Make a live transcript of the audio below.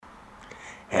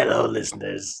Hello,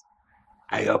 listeners.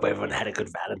 I hope everyone had a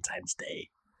good Valentine's Day.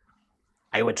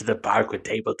 I went to the park with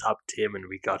Tabletop Tim and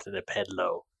we got in a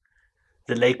pedalo.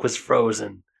 The lake was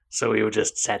frozen, so we were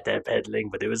just sat there pedaling,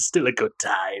 but it was still a good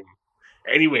time.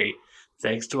 Anyway,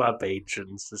 thanks to our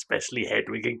patrons, especially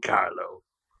Hedwig and Carlo.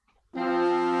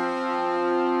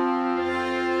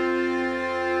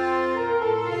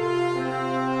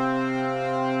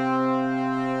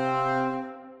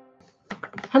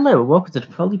 Hello, welcome to the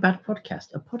Probably Bad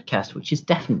Podcast, a podcast which is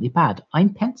definitely bad.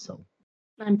 I'm Pencil.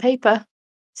 I'm Paper.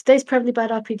 Today's Probably Bad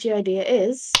RPG idea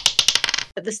is,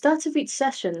 at the start of each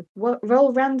session,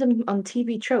 roll random on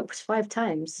TV tropes 5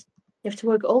 times. You have to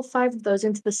work all 5 of those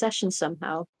into the session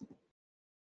somehow.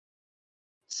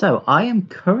 So, I am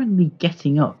currently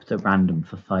getting up the random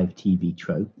for 5 TV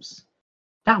tropes.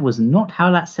 That was not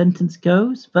how that sentence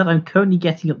goes, but I'm currently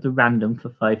getting up the random for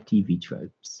 5 TV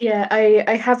tropes. Yeah,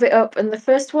 I have it up, and the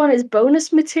first one is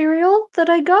bonus material that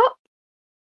I got.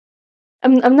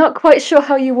 I'm not quite sure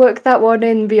how you work that one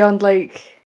in beyond, I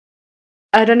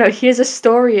don't know, here's a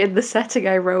story in the setting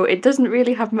I wrote. It doesn't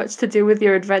really have much to do with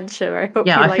your adventure. I hope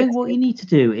you I like think what it. you need to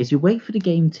do is you wait for the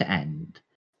game to end,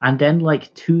 and then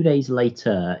 2 days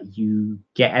later, you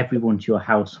get everyone to your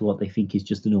house for what they think is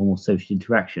just a normal social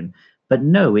interaction. But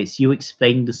no, it's you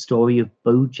explaining the story of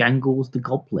Bojangles the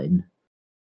Goblin.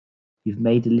 You've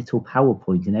made a little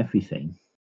PowerPoint and everything.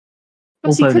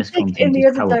 All Plus, you could bonus take it in content the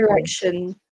is other PowerPoint.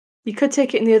 direction. You could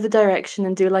take it in the other direction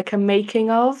and do like a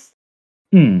making of.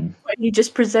 Hmm. Where you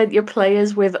just present your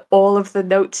players with all of the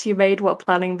notes you made while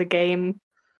planning the game.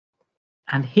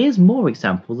 And here's more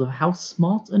examples of how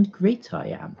smart and great I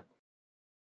am.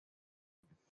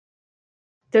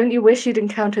 Don't you wish you'd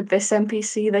encountered this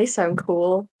NPC? They sound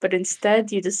cool. But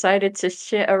instead, you decided to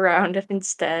shit around it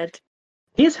instead.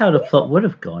 Here's how the plot would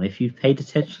have gone if you'd paid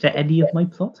attention to any of my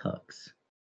plot hooks.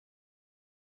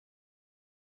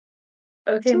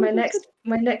 Okay, So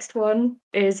my next one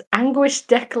is Anguished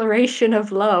Declaration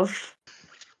of Love.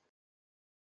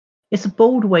 It's a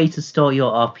bold way to start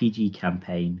your RPG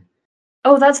campaign.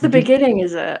 Oh, that's the beginning,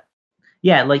 is it?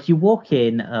 Yeah, you walk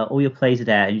in, all your players are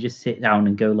there, and you just sit down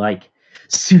and go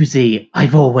Susie,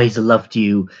 I've always loved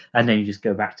you, and then you just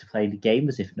go back to playing the game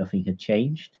as if nothing had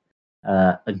changed,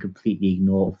 and completely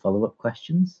ignore follow-up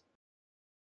questions.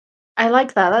 I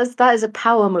like that. That is a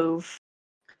power move.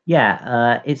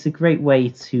 Yeah, it's a great way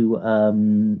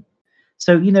to.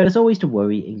 So there's always the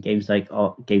worry in games like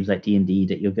D&D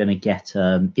that you're going to get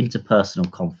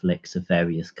interpersonal conflicts of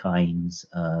various kinds.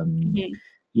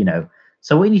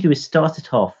 So what you need to do is start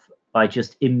it off by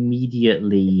just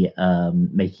immediately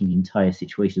making the entire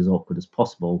situation as awkward as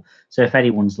possible. So if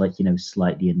anyone's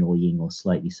slightly annoying or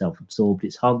slightly self-absorbed,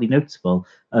 it's hardly noticeable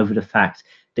over the fact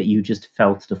that you just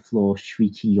fell to the floor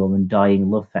shrieking your undying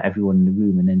love for everyone in the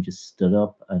room and then just stood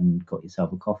up and got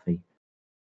yourself a coffee.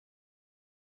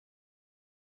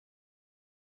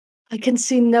 I can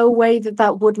see no way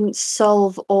that wouldn't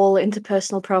solve all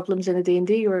interpersonal problems in a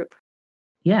D&D group.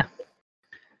 Yeah.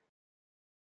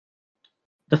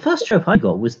 The first trope I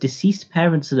got was deceased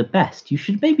parents are the best. You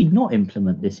should maybe not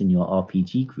implement this in your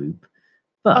RPG group.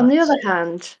 But on the other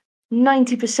hand,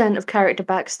 90% of character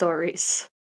backstories.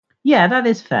 Yeah, that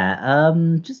is fair.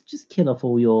 Just kill off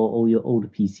all your older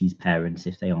PC's parents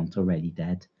if they aren't already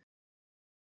dead.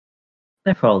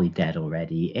 They're probably dead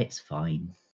already. It's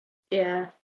fine. Yeah.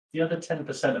 The other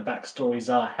 10% of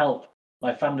backstories are help.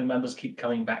 My family members keep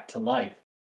coming back to life.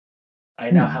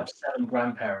 I now have 7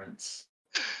 grandparents.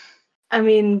 I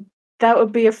mean, that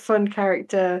would be a fun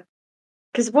character.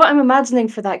 Because what I'm imagining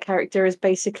for that character is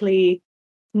basically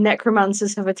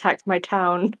necromancers have attacked my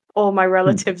town, all my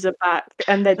relatives are back,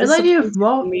 and they're disappointed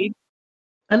in me.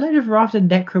 I like if rather than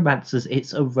necromancers,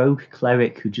 it's a rogue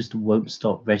cleric who just won't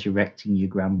stop resurrecting your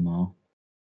grandma.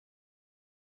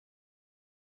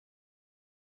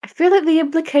 I feel like the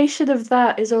implication of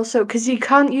that is also because you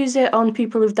can't use it on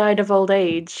people who've died of old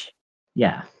age.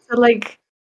 Yeah. So,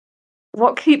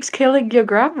 what keeps killing your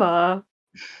grandma?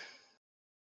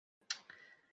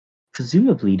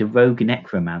 Presumably the rogue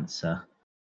necromancer.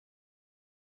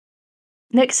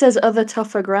 Nick says other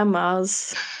tougher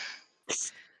grandmas.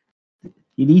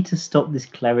 You need to stop this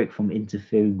cleric from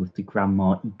interfering with the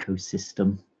grandma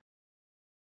ecosystem.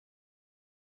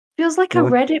 Feels like a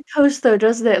Reddit post though,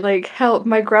 doesn't it? Help,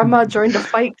 my grandma joined a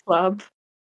fight club.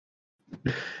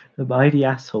 Am I the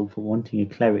asshole for wanting a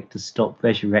cleric to stop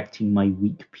resurrecting my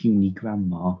weak, puny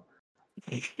grandma?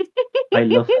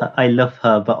 I love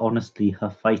her, but honestly, her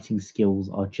fighting skills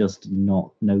are just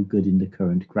no good in the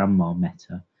current grandma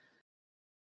meta.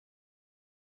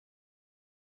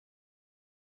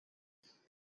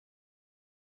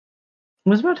 I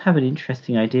was about to have an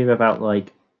interesting idea about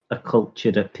a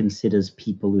culture that considers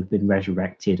people who've been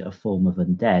resurrected a form of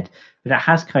undead, but it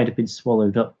has kind of been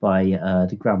swallowed up by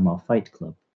the Grandma Fight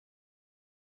Club.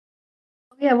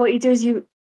 Yeah, what you do is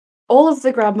all of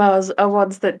the grandmas are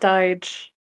ones that died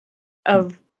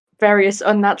of various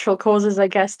unnatural causes, I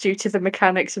guess, due to the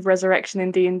mechanics of resurrection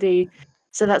in D&D.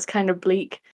 So that's kind of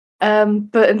bleak.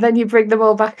 And then you bring them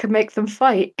all back and make them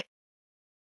fight.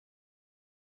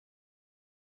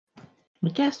 I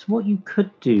guess what you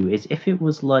could do is if it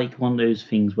was like one of those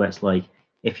things where it's like,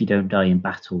 if you don't die in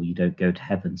battle, you don't go to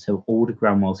heaven. So all the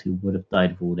grandmas who would have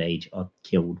died of old age are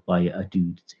killed by a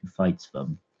dude who fights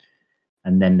them.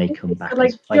 And then they come back So,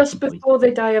 as just fighting boys. before they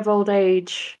die of old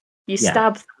age, you Yeah.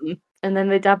 stab them, and then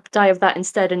they die of that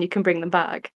instead, and you can bring them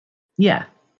back. Yeah.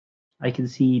 I can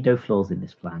see no flaws in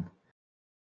this plan.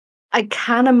 I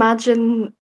can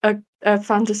imagine a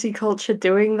fantasy culture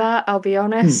doing that, I'll be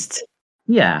honest.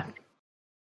 Yeah.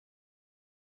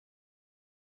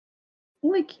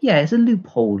 It's a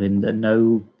loophole in the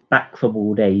no back from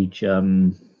old age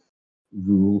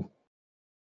rule.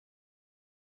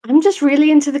 I'm just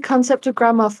really into the concept of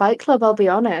Grandma Fight Club, I'll be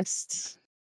honest.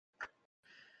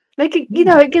 Like,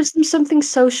 it gives them something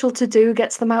social to do,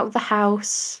 gets them out of the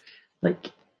house.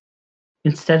 Like,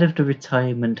 instead of the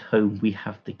retirement home, we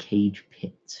have the cage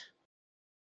pit.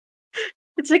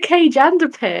 It's a cage and a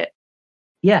pit.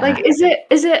 Yeah. Like, is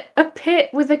it a pit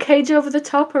with a cage over the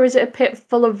top, or is it a pit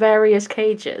full of various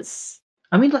cages?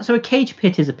 I mean, so a cage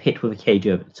pit is a pit with a cage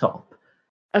over the top.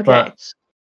 Okay. But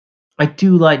I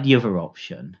do like the other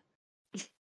option.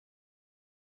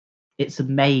 It's a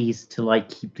maze to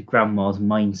keep the grandma's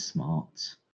mind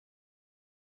smart.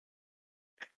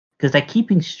 Because they're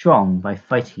keeping strong by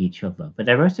fighting each other, but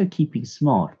they're also keeping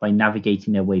smart by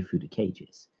navigating their way through the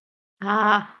cages.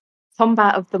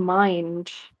 Combat of the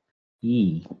mind.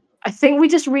 Yee. I think we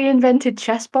just reinvented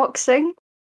chess boxing.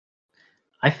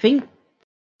 I think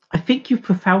you've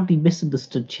profoundly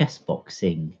misunderstood chess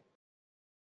boxing.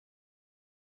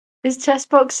 Is chess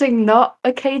boxing not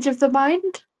a cage of the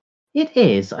mind? It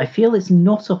is. I feel it's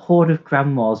not a horde of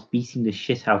grandmas beating the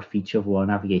shit out of each other while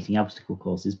navigating obstacle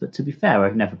courses, but to be fair,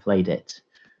 I've never played it.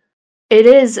 It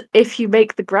is if you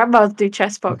make the grandmas do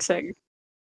chess boxing.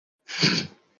 It's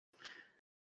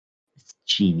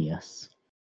genius.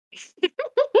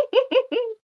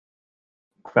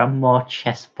 Grandma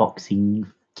chess boxing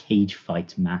cage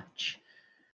fight match.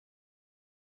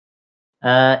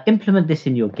 Implement this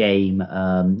in your game.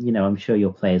 I'm sure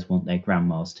your players want their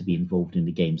grandmas to be involved in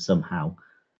the game somehow.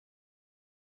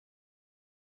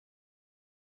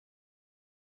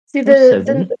 See,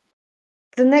 Also,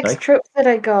 the next trope that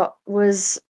I got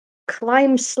was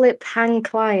climb, slip, hang,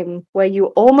 climb, where you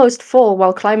almost fall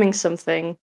while climbing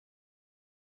something.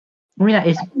 I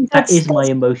mean, that is my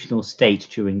emotional state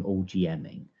during all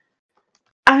GMing.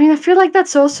 I mean, I feel like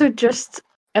that's also just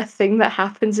a thing that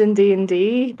happens in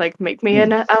D&D. Like, make me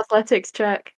an athletics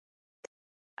check.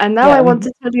 And now I want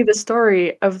to tell you the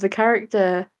story of the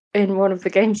character in one of the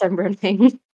games I'm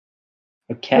running.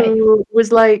 Okay. Who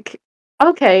was like,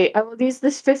 okay, I will use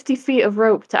this 50 feet of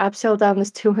rope to abseil down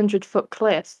this 200-foot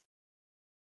cliff.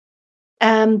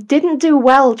 Didn't do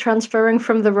well transferring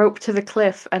from the rope to the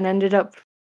cliff and ended up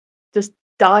just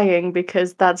dying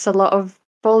because that's a lot of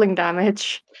falling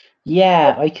damage.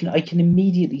 Yeah, I can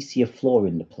immediately see a flaw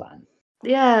in the plan.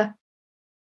 Yeah.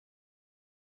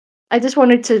 I just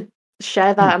wanted to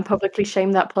share that and publicly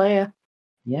shame that player.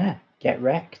 Yeah, get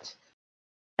wrecked.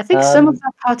 I think some of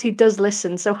that party does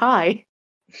listen, so hi.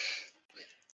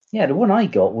 Yeah, the one I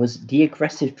got was the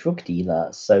aggressive drug dealer,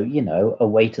 so, a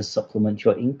way to supplement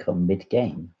your income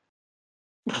mid-game.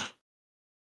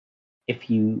 If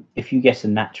you get a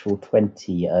natural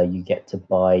 20, you get to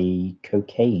buy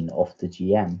cocaine off the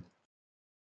GM.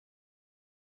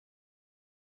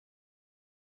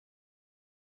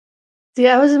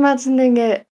 Yeah, I was imagining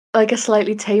it like a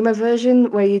slightly tamer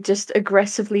version where you just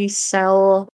aggressively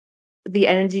sell the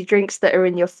energy drinks that are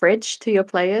in your fridge to your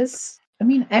players. I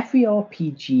mean, every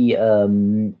RPG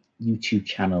YouTube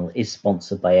channel is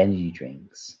sponsored by energy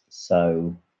drinks,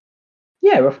 so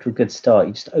yeah, we're off to a good start.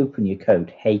 You just open your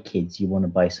code. Hey kids, you want to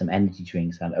buy some energy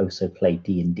drinks and also play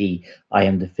D&D? I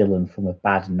am the villain from a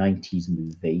bad 90s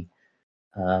movie.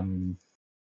 I'm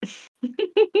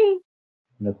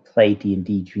gonna play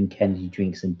D&D, drink energy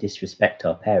drinks, and disrespect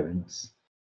our parents.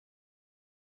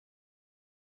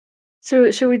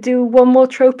 So, shall we do one more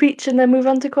trope each and then move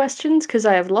on to questions? Because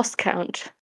I have lost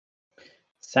count.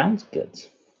 Sounds good.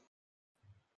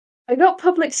 I got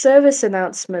public service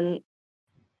announcement.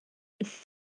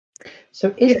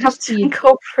 So you have to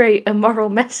incorporate a moral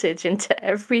message into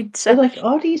every session. So,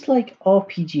 are these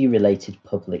RPG-related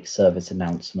public service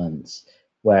announcements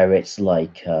where it's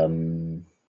like, don't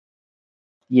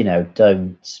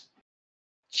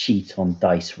cheat on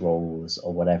dice rolls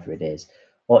or whatever it is?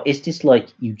 Or is this like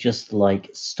you just like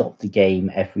stop the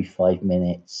game every 5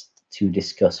 minutes to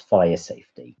discuss fire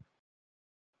safety?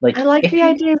 Like I like if the you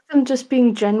idea of them just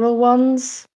being general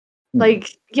ones. Hmm.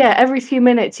 Like, yeah, every few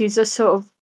minutes you just sort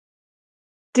of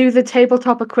do the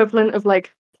tabletop equivalent of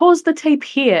like pause the tape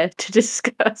here to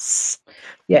discuss.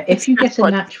 Yeah, if you get a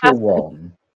What natural happened.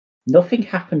 one, nothing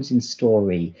happens in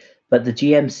story, but the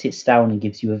GM sits down and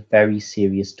gives you a very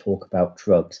serious talk about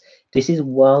drugs. This is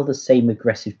while the same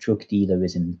aggressive drug dealer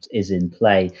is in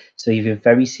play, so you have a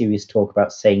very serious talk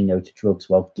about saying no to drugs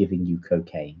while giving you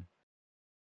cocaine.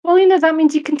 Well, that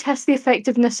means you can test the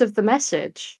effectiveness of the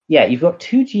message. Yeah, you've got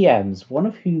two GMs, one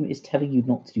of whom is telling you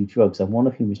not to do drugs, and one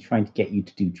of whom is trying to get you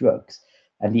to do drugs.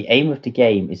 And the aim of the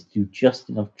game is to do just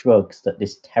enough drugs that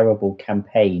this terrible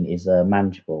campaign is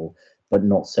manageable, but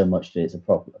not so much that it's a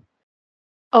problem.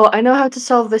 Oh, I know how to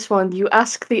solve this one. You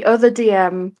ask the other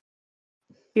DM.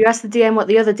 You ask the DM what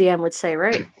the other DM would say,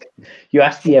 right? You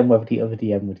ask DM whether the other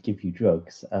DM would give you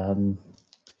drugs.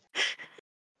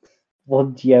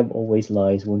 One GM always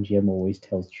lies, one GM always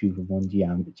tells the truth, and one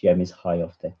GM is high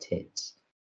off their tits.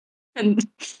 And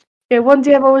yeah, one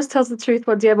DM always tells the truth,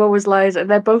 one DM always lies, and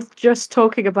they're both just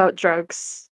talking about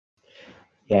drugs.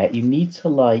 Yeah, you need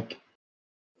to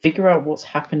figure out what's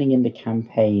happening in the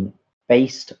campaign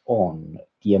based on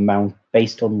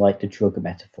the drug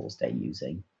metaphors they're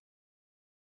using.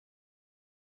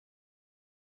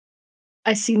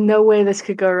 I see no way this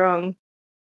could go wrong.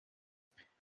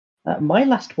 My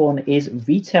last one is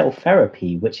retail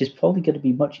therapy, which is probably going to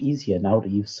be much easier now that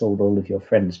you've sold all of your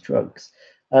friends' drugs.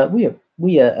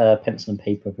 We at Pencil and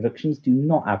Paper Productions do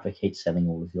not advocate selling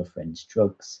all of your friends'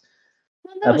 drugs.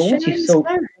 Well, no, But sharing's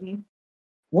caring.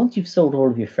 once you've sold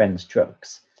all of your friends'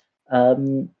 drugs,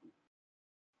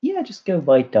 just go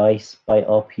buy dice, buy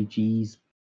RPGs,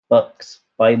 bucks,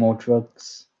 buy more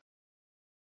drugs.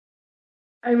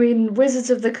 I mean, Wizards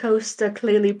of the Coast are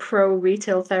clearly pro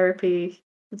retail therapy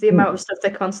with the amount of stuff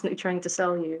they're constantly trying to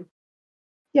sell you.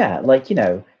 Yeah,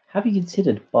 have you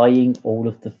considered buying all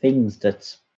of the things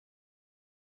that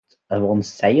are on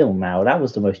sale now? That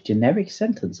was the most generic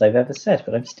sentence I've ever said,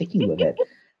 but I'm sticking with it.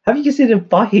 Have you considered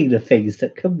buying the things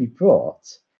that can be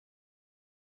brought?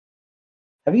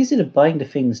 Have you considered buying the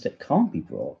things that can't be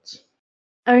brought?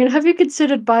 I mean, have you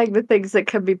considered buying the things that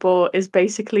can be bought is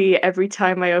basically every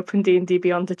time I open D&D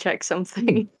Beyond to check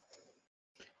something.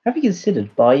 Have you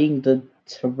considered buying the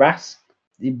Tarask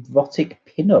erotic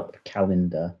pin-up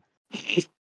calendar?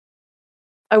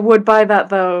 I would buy that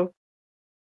though.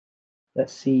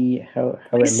 Let's see how it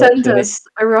Please looks send us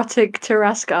erotic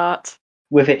Tarask art.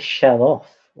 with its shell off.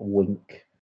 Wink.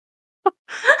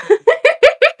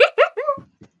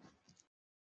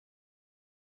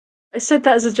 I said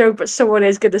that as a joke, but someone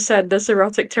is going to send us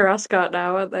erotic Tarask art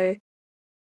now, aren't they?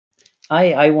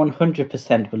 I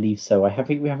 100% believe so. I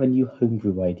think we have a new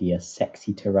homebrew idea,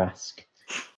 sexy Tarask.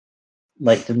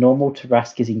 Like, the normal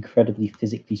Tarask is incredibly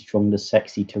physically strong, the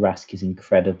sexy Tarask is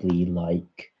incredibly,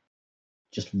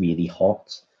 just really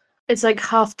hot. It's like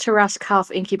half Tarask,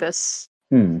 half Incubus.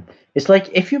 It's like,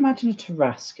 if you imagine a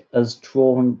Tarask as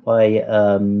drawn by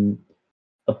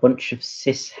a bunch of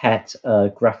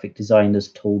cishet graphic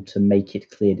designers told to make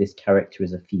it clear this character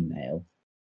is a female.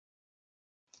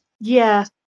 Yeah.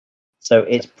 So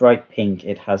it's bright pink,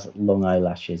 it has long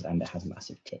eyelashes, and it has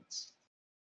massive tits.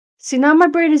 See, now my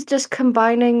brain is just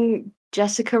combining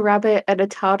Jessica Rabbit and a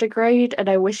tardigrade, and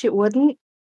I wish it wouldn't.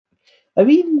 I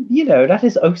mean, that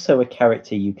is also a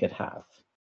character you could have.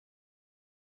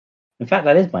 In fact,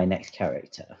 that is my next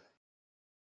character.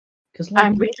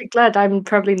 I'm really glad I'm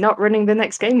probably not running the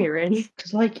next game you're in.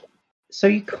 Because, so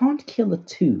you can't kill a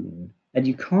toon, and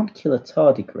you can't kill a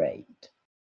tardigrade.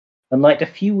 And, the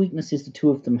few weaknesses the two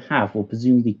of them have will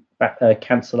presumably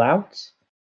cancel out.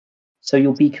 So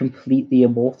you'll be completely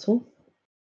immortal.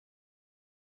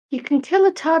 You can kill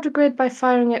a tardigrade by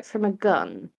firing it from a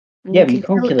gun. And Yeah, but you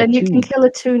can't kill a and you can toon. kill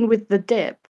a toon with the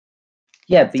dip.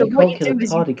 Yeah, but So you what can't you kill a do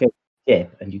is tardigrade with a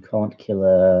dip, and you can't kill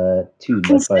a toon by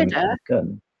firing it from consider a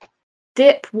gun.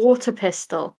 dip water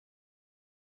pistol.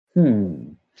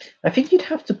 I think you'd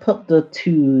have to put the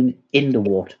toon in the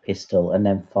water pistol and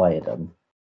then fire them.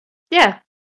 Yeah.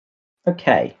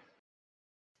 Okay.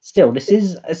 Still, this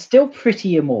is still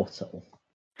pretty immortal.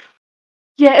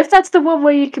 Yeah, if that's the one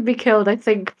way you can be killed, I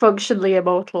think functionally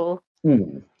immortal.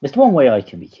 There's one way I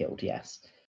can be killed, yes.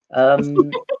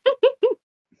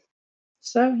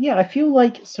 So yeah, I feel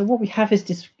like what we have is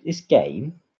this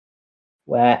game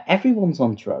where everyone's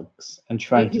on drugs and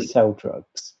trying to sell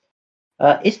drugs.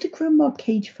 Is the grandma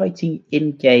cage fighting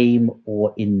in game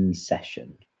or in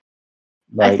session?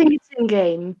 I think it's in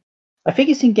game. I think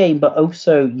it's in game, but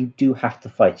also you do have to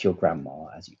fight your grandma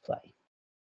as you play.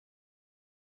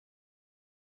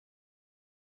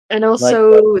 And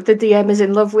also, the DM is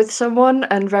in love with someone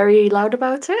and very loud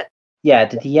about it. Yeah,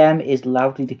 the DM is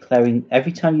loudly declaring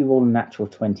every time you roll a natural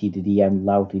 20, the DM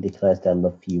loudly declares their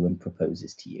love for you and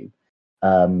proposes to you.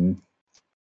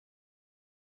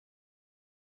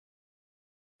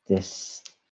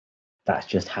 That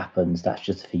just happens. That's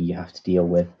just a thing you have to deal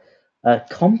with.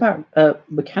 Combat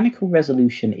mechanical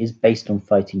resolution is based on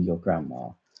fighting your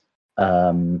grandma.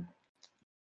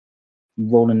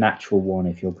 Roll a natural 1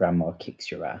 if your grandma kicks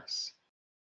your ass.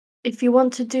 If you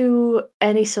want to do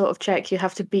any sort of check, you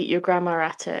have to beat your grandma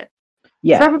at it.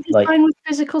 Yeah, Probably fine with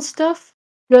physical stuff.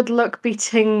 Good luck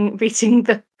beating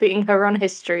her on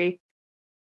history.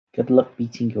 Good luck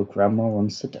beating your grandma on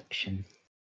seduction.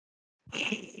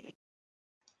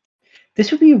 This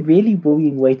would be a really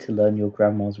worrying way to learn your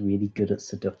grandma's really good at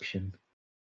seduction.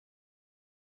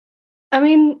 I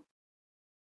mean,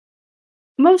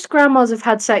 most grandmas have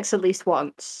had sex at least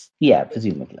once. Yeah,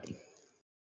 presumably.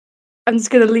 I'm just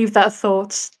going to leave that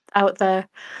thought out there.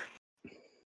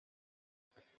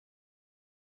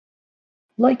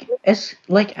 As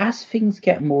things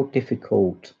get more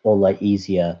difficult or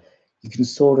easier, you can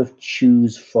sort of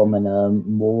choose from an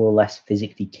more or less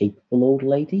physically capable old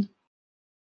lady.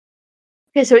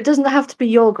 Okay, so it doesn't have to be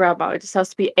your grandma, it just has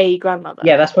to be a grandmother.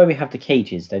 Yeah, that's why we have the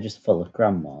cages. They're just full of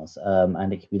grandmas.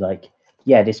 And it can be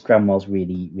this grandma's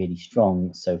really, really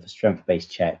strong. So for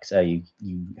strength-based checks, you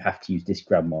have to use this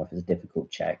grandma if it's a difficult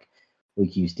check. Or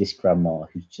you use this grandma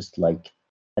who's just like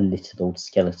a little old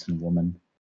skeleton woman.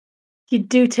 You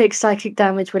do take psychic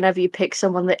damage whenever you pick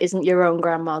someone that isn't your own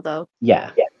grandma, though.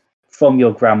 Yeah. From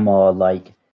your grandma,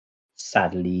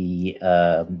 sadly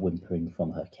whimpering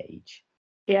from her cage.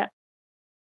 Yeah.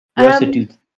 You also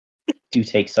do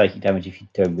take psychic damage if you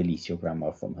don't release your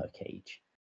grandma from her cage.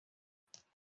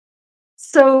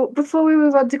 So before we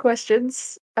move on to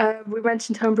questions, we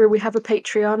mentioned Homebrew. We have a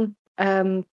Patreon,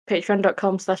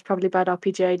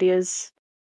 patreon.com/probablybadrpgideas.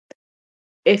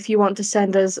 If you want to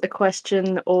send us a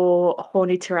question or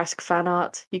horny to ask fan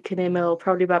art, you can email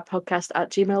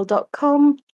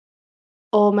probablybadpodcast@gmail.com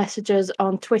or message us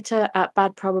on Twitter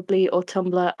 @badprobably or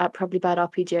Tumblr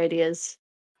 @probablybadrpgideas.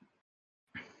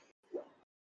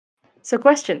 So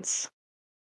questions.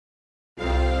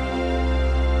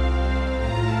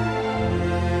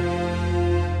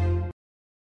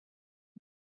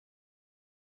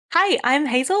 Hi, I'm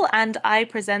Hazel, and I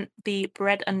present the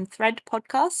Bread and Thread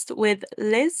podcast with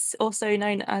Liz, also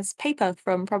known as Paper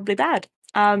from Probably Bad.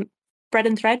 Bread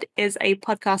and Thread is a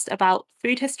podcast about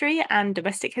food history and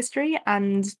domestic history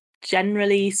and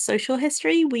generally social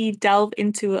history. We delve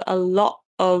into a lot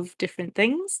of different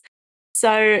things.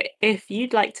 So if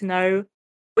you'd like to know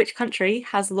which country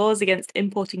has laws against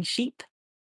importing sheep,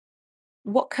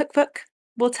 what cookbook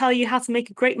will tell you how to make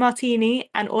a great martini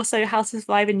and also how to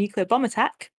survive a nuclear bomb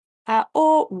attack,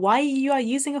 or why you are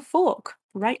using a fork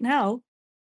right now,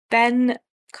 then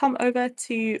come over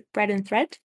to Bread and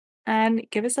Thread and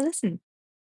give us a listen.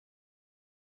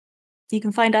 You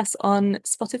can find us on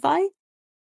Spotify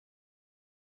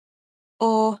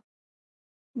or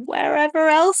wherever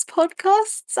else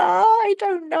podcasts are. I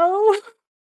don't know.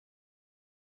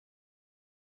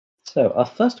 So our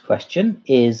first question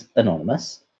is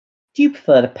anonymous. Do you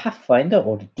prefer the Pathfinder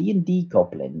or the D&D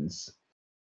goblins?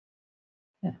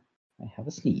 Yeah, I have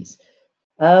a sneeze.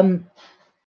 I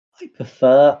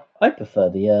prefer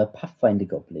the Pathfinder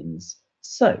goblins.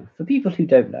 So for people who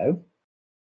don't know,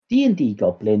 D&D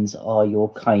goblins are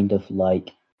your kind of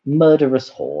murderous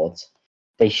hordes.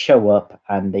 They show up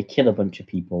and they kill a bunch of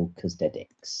people because they're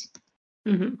dicks.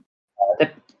 Mm-hmm.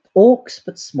 They're orcs,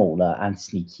 but smaller and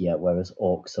sneakier, whereas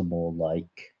orcs are more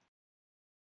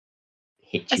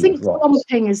hit you I think with rocks.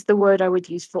 stomping is the word I would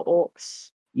use for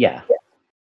orcs. Yeah.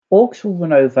 Orcs will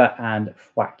run over and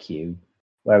whack you,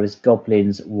 whereas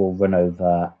goblins will run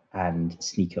over and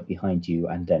sneak up behind you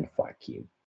and then whack you.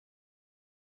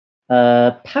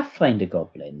 Pathfinder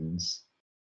goblins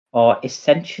are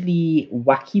essentially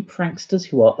wacky pranksters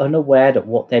who are unaware that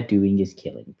what they're doing is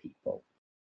killing people.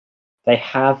 They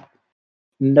have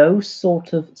no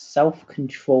sort of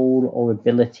self-control or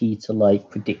ability to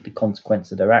predict the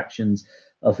consequence of their actions,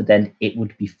 other than it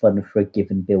would be fun for a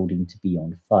given building to be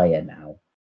on fire now.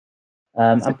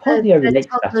 And partly I relate to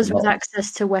that a toddlers with lot.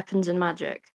 access to weapons and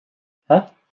magic. Huh?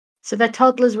 So they're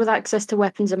toddlers with access to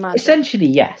weapons and magic. Essentially,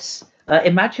 yes.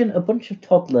 Imagine a bunch of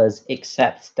toddlers,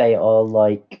 except they are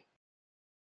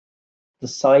the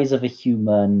size of a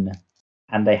human,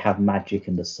 and they have magic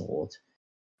and a sword.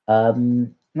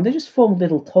 And they just form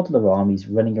little toddler armies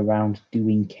running around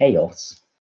doing chaos.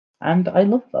 And I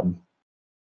love them.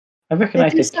 I They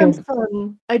recognise do they've sound killed.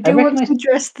 fun. I do want to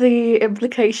address the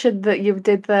implication that you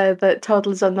did there that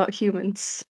toddlers are not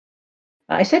humans.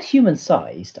 I said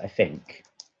human-sized, I think.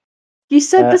 You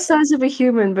said the size of a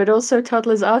human, but also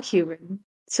toddlers are human.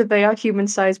 So they are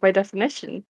human-sized by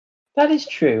definition. That is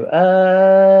true.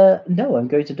 No, I'm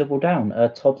going to double down.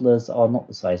 Toddlers are not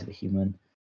the size of a human.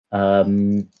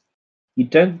 You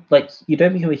don't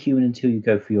become a human until you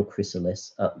go for your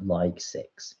chrysalis at like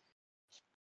 6.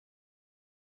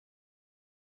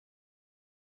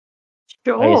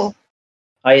 Sure.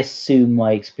 I assume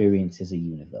my experiences are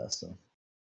universal.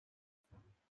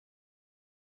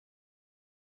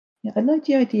 Yeah, I like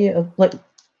the idea of like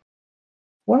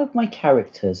one of my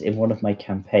characters in one of my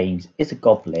campaigns is a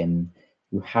goblin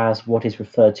who has what is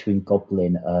referred to in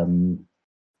goblin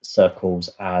circles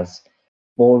as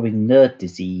boring nerd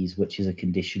disease, which is a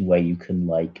condition where you can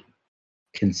like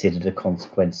consider the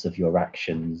consequence of your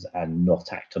actions and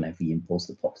not act on every impulse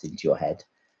that pops into your head.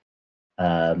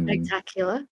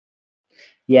 Spectacular.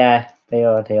 Yeah, they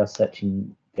are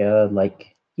searching. They are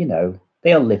like,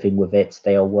 they are living with it.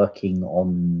 They are working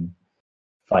on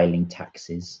filing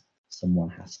taxes. Someone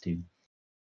has to.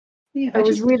 Yeah, I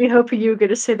was really hoping you were going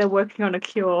to say they're working on a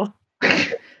cure.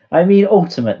 I mean,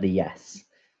 ultimately, yes.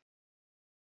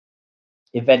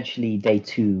 Eventually, they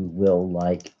too will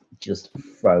like just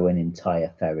throw an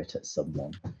entire ferret at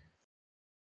someone.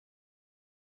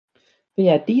 But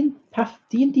yeah,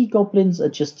 D&D goblins are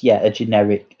just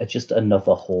just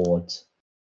another horde.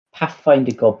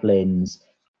 Pathfinder goblins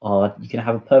you can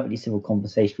have a perfectly civil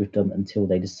conversation with them until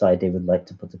they decide they would like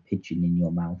to put a pigeon in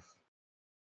your mouth.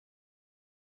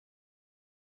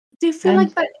 Do you feel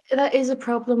like that is a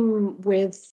problem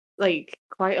with like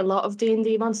quite a lot of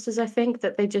D&D monsters? I think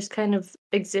that they just kind of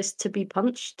exist to be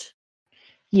punched.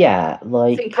 Yeah,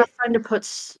 I think Pathfinder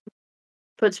puts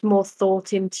more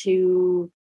thought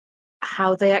into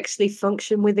how they actually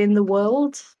function within the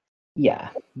world. Yeah,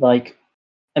 like,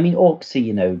 I mean, orcs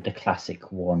are, the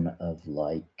classic one of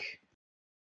like,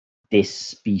 this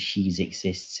species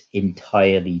exists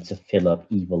entirely to fill up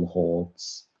evil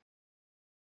hordes,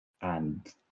 and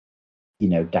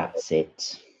that's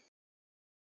it.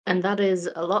 And that is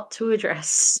a lot to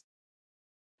address.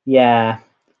 Yeah,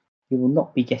 we will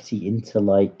not be getting into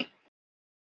like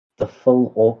the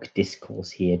full orc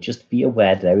discourse here. Just be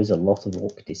aware there is a lot of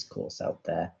orc discourse out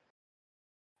there.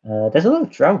 There's a lot of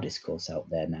drow discourse out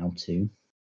there now too.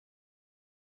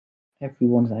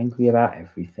 Everyone's angry about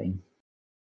everything.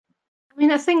 I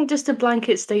mean, I think just a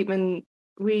blanket statement,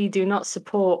 we do not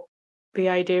support the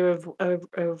idea of a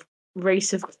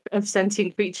race of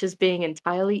sentient creatures being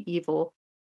entirely evil.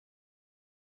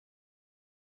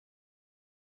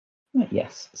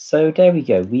 Yes, so there we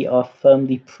go. We are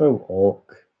firmly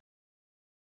pro-orc.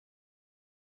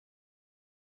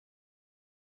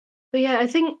 But yeah, I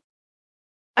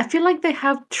feel like they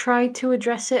have tried to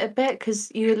address it a bit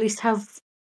because you at least have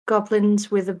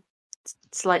goblins with a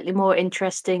slightly more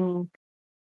interesting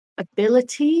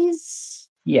abilities.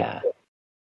 Yeah.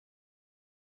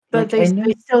 But they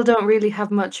still don't really have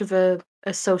much of a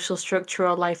social structure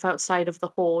or life outside of the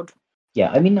horde.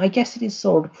 Yeah, I mean, I guess it is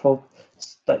sort of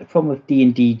the problem with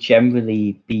D&D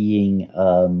generally being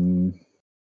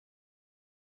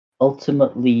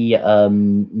ultimately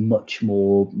much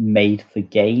more made for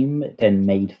game than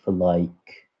made for like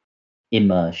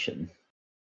immersion.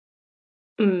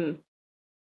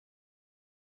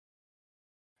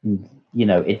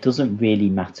 It doesn't really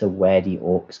matter where the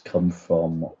orcs come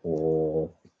from or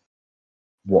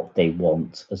what they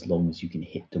want as long as you can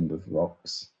hit them with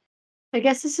rocks. I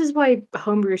guess this is why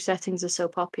homebrew settings are so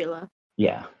popular.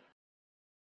 Yeah.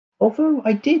 Although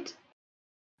I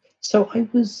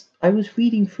was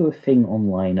reading through a thing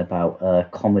online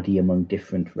about comedy among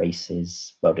different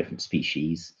races, different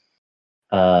species,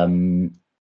 and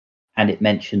it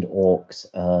mentioned orcs.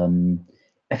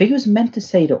 I think it was meant to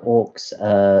say that orcs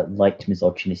liked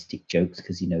misogynistic jokes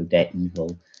because they're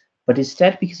evil, but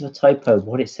instead, because of a typo,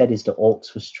 what it said is that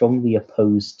orcs were strongly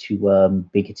opposed to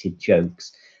bigoted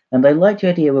jokes, and I like the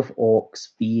idea of orcs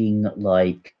being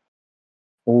like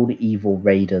all the evil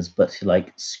raiders, but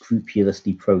like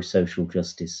scrupulously pro social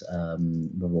justice,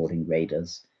 rewarding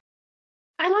raiders.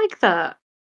 I like that.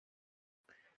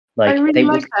 Like, I really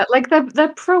like that. Like they're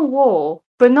pro war,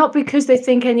 but not because they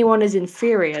think anyone is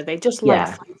inferior. They just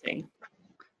like fighting.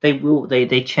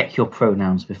 They check your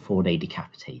pronouns before they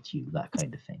decapitate you, that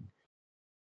kind of thing.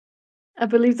 I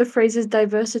believe the phrase is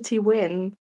diversity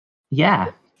win.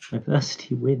 Yeah,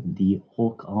 diversity win. The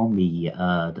orc army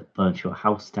that burnt your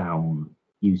house down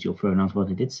used your pronouns while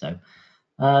they did so.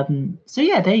 So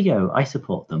yeah, there you go. I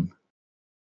support them.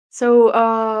 So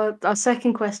our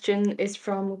second question is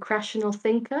from Crassional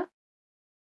Thinker.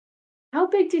 How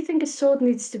big do you think a sword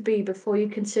needs to be before you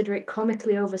consider it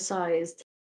comically oversized?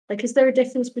 Like, is there a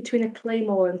difference between a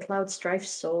claymore and Cloud Strife's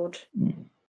sword?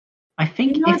 I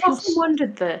think I've if you're often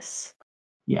wondered this.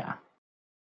 yeah,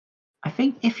 I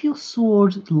think if your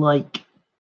sword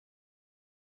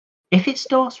if it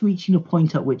starts reaching a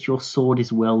point at which your sword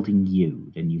is welding you,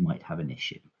 then you might have an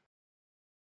issue.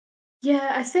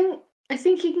 Yeah, I think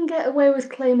you can get away with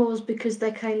claymores because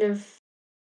they're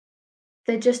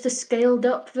just a scaled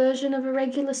up version of a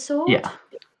regular sword. Yeah.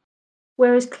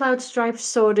 Whereas Cloud Strife's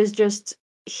sword is just,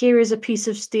 here is a piece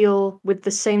of steel with the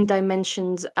same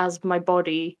dimensions as my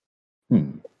body.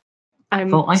 I'm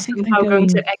Well, I think they're somehow going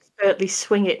to going- expertly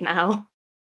swing it now.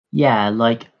 Yeah,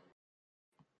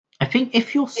 I think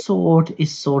if your sword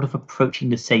is sort of approaching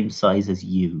the same size as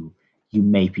you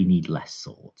maybe need less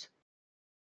sword.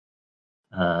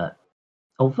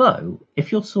 Although,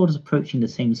 if your sword is approaching the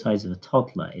same size of a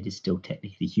toddler, it is still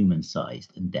technically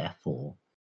human-sized and therefore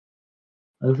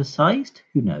oversized?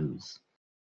 Who knows?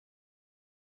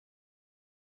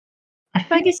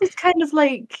 I guess it's kind of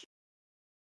like,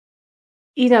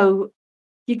 you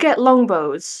get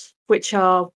longbows, which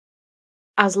are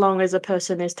as long as a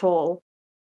person is tall.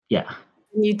 Yeah.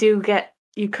 You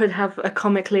could have a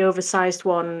comically oversized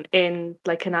one in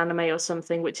like an anime or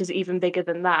something, which is even bigger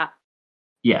than that.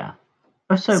 Yeah.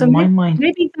 Also, So my mind.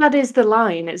 maybe that is the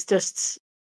line. It's just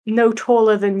no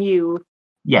taller than you.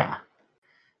 Yeah.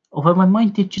 Although my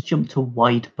mind did just jump to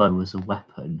Widebow as a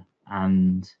weapon,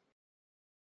 and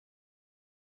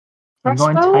I'm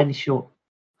not Crossbow? entirely sure.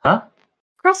 Huh?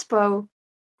 Crossbow.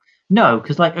 No,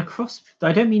 because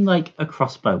I don't mean like a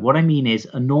crossbow. What I mean is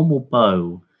a normal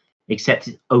bow, except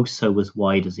it's also as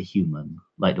wide as a human,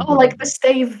 like the Oh, like wooden the one.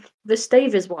 stave. The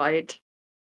stave is wide.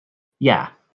 Yeah.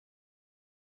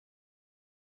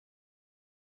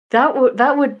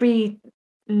 That would be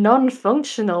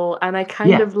non-functional, and I kind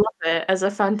Yeah. of love it as a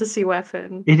fantasy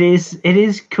weapon. It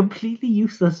is completely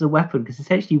useless as a weapon because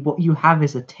essentially what you have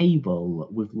is a table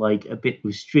with like a bit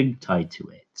with string tied to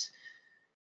it.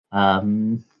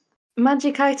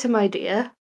 Magic item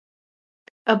idea.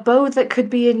 A bow that could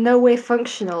be in no way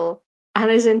functional and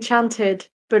is enchanted,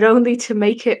 but only to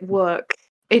make it work.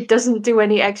 It doesn't do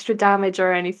any extra damage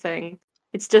or anything.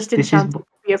 It's just This is enchanted to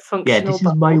be a functional this is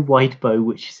bow. my white bow,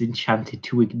 which is enchanted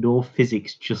to ignore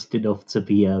physics just enough to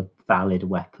be a valid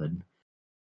weapon.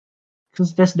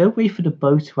 Because there's no way for the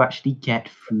bow to actually get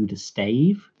through the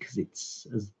stave, because it's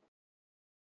as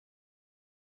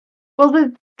Well,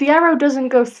 the arrow doesn't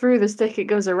go through the stick; it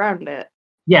goes around it.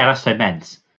 yeah, that's what I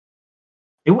meant.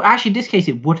 Actually, in this case,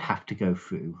 it would have to go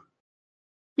through.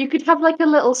 You could have like a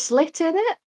little slit in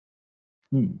it.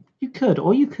 You could,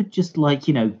 or you could just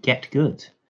get good.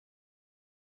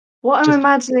 What I'm Just-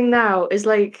 imagining now is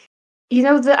like,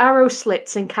 the arrow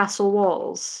slits in castle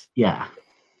walls? Yeah.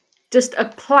 Just a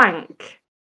plank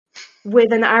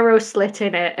with an arrow slit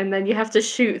in it, and then you have to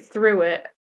shoot through it.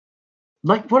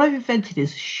 Like what I've invented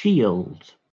is a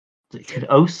shield that could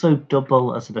also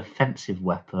double as an offensive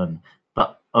weapon,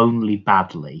 but only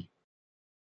badly.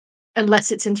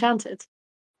 Unless it's enchanted.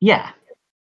 Yeah.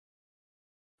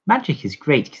 Magic is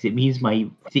great because it means my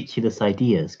ridiculous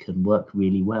ideas can work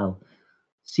really well.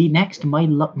 See next my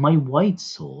wide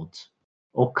sword,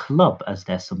 or club as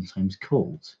they're sometimes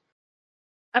called.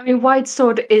 I mean, Wide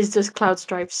Sword is just Cloud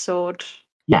Strife's sword.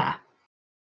 Yeah.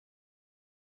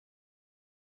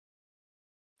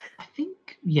 I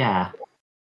think, yeah.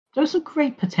 There's some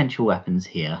great potential weapons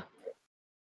here.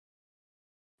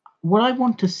 What I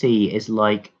want to see is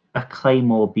like a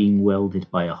claymore being wielded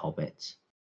by a hobbit.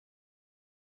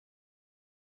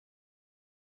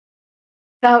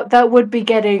 That would be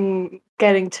getting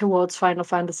towards Final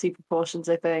Fantasy proportions,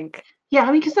 I think. Yeah,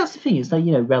 I mean, because that's the thing, it's like,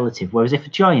 relative. Whereas if a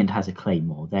giant has a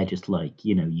claymore, they're just like,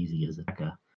 using it as a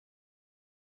dagger.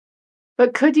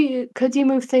 But could you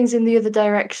move things in the other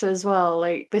direction as well?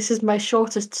 Like, this is my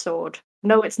shortest sword.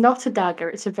 No, it's not a dagger,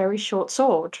 it's a very short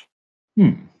sword.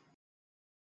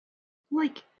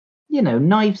 Like,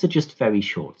 knives are just very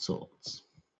short swords.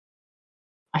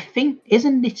 I think, is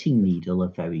a knitting needle a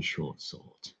very short sword?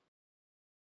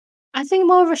 I think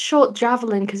more of a short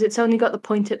javelin because it's only got the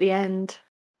point at the end.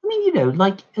 I mean,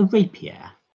 like a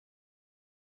rapier.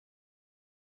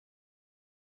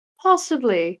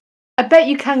 Possibly. I bet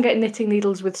you can get knitting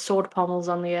needles with sword pommels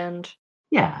on the end.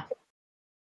 Yeah.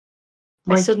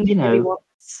 I Like, suddenly really want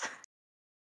this.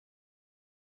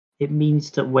 it means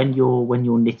that when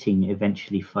you're knitting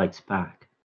eventually fights back.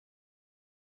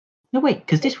 No, wait,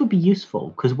 because this would be useful,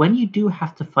 because when you do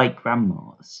have to fight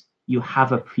grandmas, you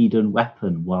have a pre-done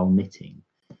weapon while knitting.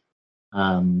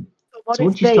 What So if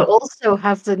once you they start, also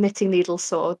have the knitting needle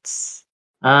swords?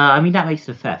 I mean that makes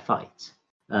it a fair fight.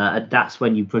 And that's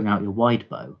when you bring out your wide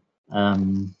bow.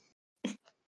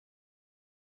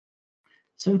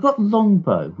 So we've got long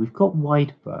bow, we've got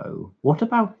wide bow. What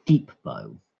about deep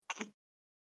bow?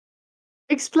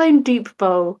 Explain deep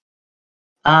bow.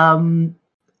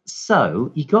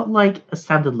 So you got like a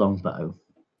standard long bow,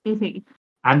 Mhm.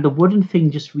 and the wooden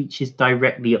thing just reaches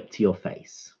directly up to your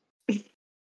face.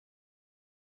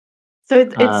 So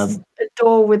it's Um, a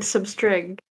door with some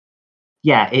string.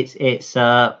 yeah, it's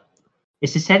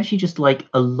essentially just like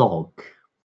a log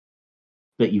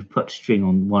that you've put string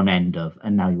on one end of,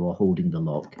 and now you are holding the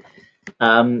log.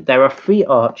 There are 3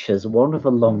 archers, one with a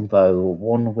long bow,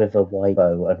 one with a wide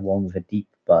bow, and one with a deep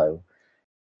bow.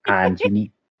 And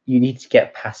you need to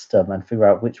get past them and figure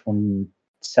out which one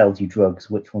sells you drugs,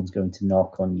 which one's going to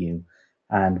knock on you,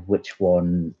 and which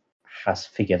one has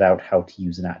figured out how to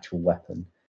use an actual weapon.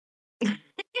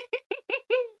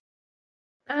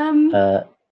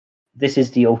 This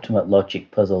is the ultimate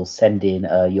logic puzzle. Send in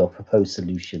your proposed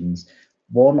solutions.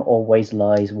 One always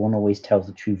lies, one always tells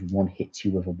the truth, and one hits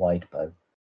you with a wide bow.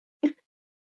 I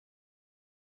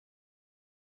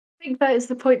think that is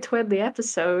the point to end the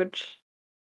episode.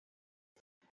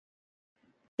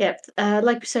 Yep.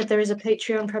 Like we said, there is a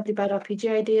Patreon, Probably Bad RPG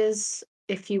Ideas,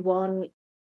 if you want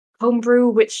homebrew,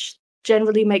 which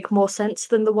generally make more sense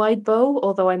than the wide bow,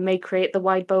 although I may create the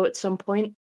wide bow at some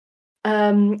point.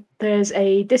 There's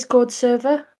a Discord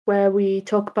server where we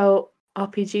talk about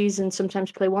RPGs and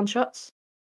sometimes play one-shots,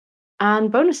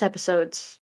 and bonus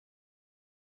episodes.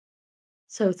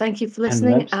 So thank you for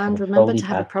listening, and remember to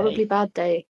have a probably bad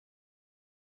day.